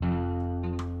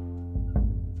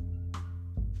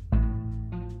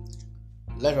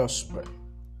Let us pray.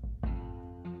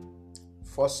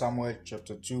 1 Samuel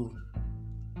chapter 2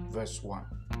 verse 1.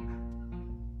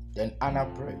 Then Anna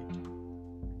prayed,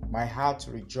 "My heart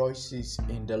rejoices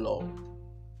in the Lord.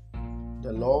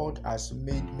 The Lord has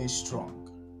made me strong.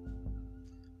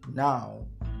 Now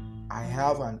I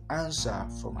have an answer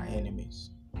for my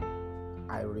enemies.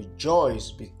 I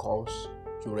rejoice because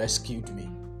you rescued me."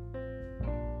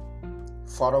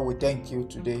 Father, we thank you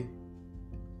today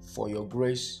for your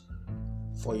grace,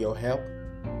 for your help.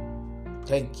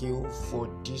 Thank you for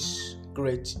this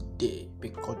great day,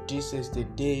 because this is the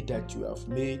day that you have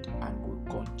made and will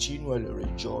continually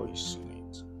rejoice in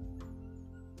it.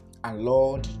 And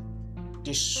Lord,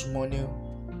 this morning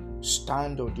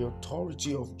stand on the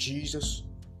authority of Jesus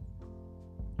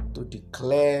to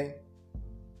declare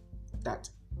that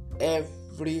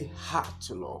every heart,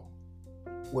 Lord,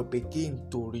 will begin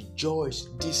to rejoice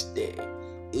this day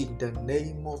in the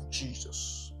name of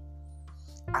Jesus.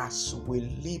 As we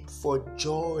leap for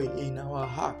joy in our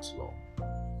hearts, Lord,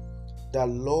 the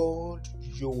Lord,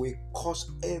 you will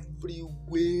cause every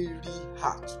weary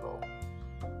heart, Lord,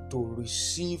 to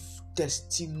receive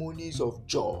testimonies of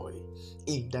joy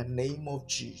in the name of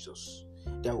Jesus.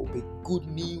 There will be good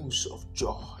news of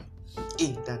joy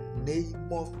in the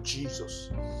name of Jesus.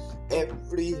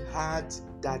 Every heart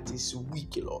that is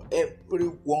weak, Lord,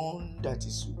 everyone that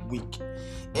is weak,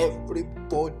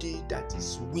 everybody that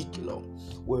is weak, Lord,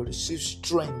 will receive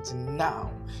strength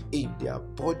now in their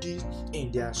body,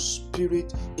 in their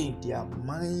spirit, in their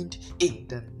mind, in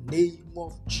the name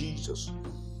of Jesus.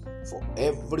 For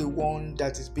everyone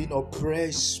that is being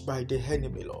oppressed by the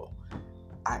enemy, Lord,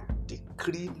 I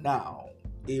decree now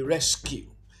a rescue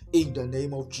in the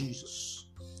name of Jesus.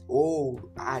 Oh,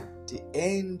 at the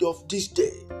end of this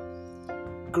day,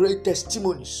 great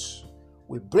testimonies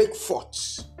will break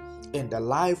forth in the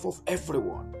life of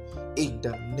everyone in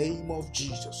the name of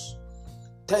Jesus.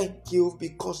 Thank you,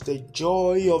 because the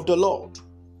joy of the Lord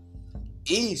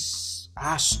is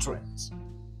our strength.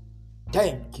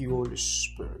 Thank you, Holy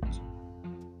Spirit.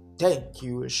 Thank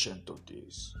you, Ancient of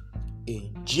Days.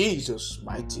 In Jesus'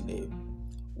 mighty name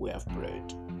we have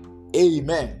prayed.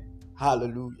 Amen.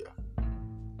 Hallelujah.